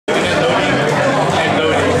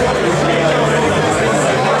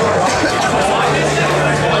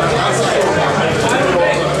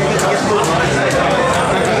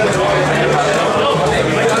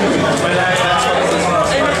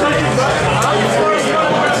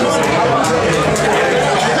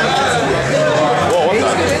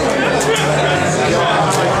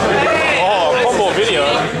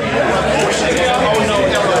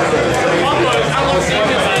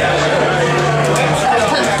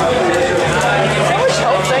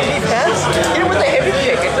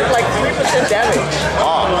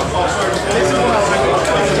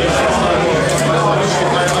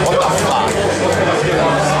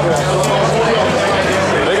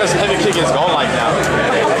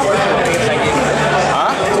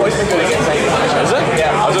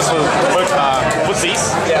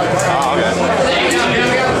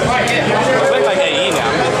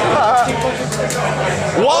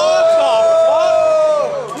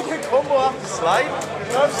slide?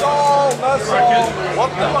 No soul, no soul.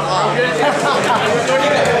 What the fuck?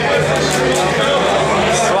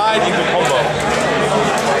 Slide into combo.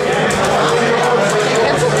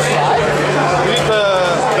 Use the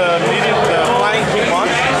medium, the flying kick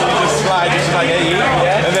punch. You just slide, just like AE.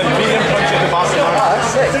 Yeah. And then medium punch into Barcelona. Oh,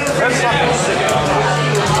 that's sick. That's fucking sick.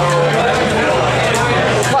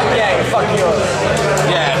 Fuck yeah, fuck yours.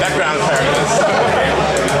 Yeah, background characters.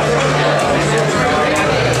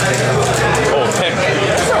 Oh, tech.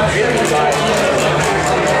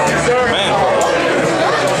 Man.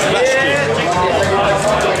 That's good.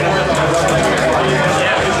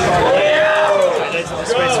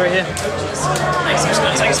 Space right here. Thanks, I'm just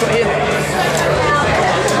going to take a spot here.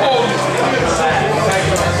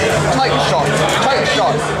 Take a shot. Take a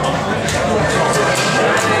shot.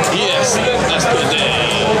 Yes, that's the day.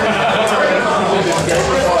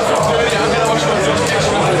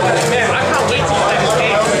 Man, I can't wait to play this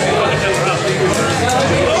game.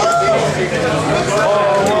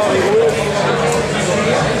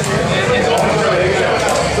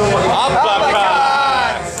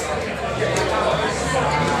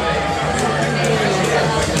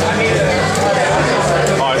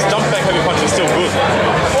 Oh, his dump back heavy punch is still good. Of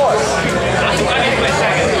course.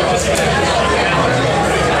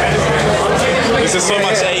 This is so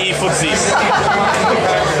much AE footsies.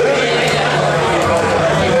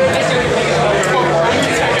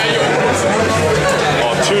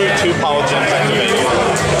 Oh, two power gems activated.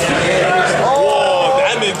 Whoa,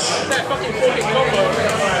 damage!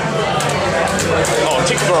 Oh,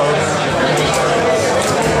 tick throw.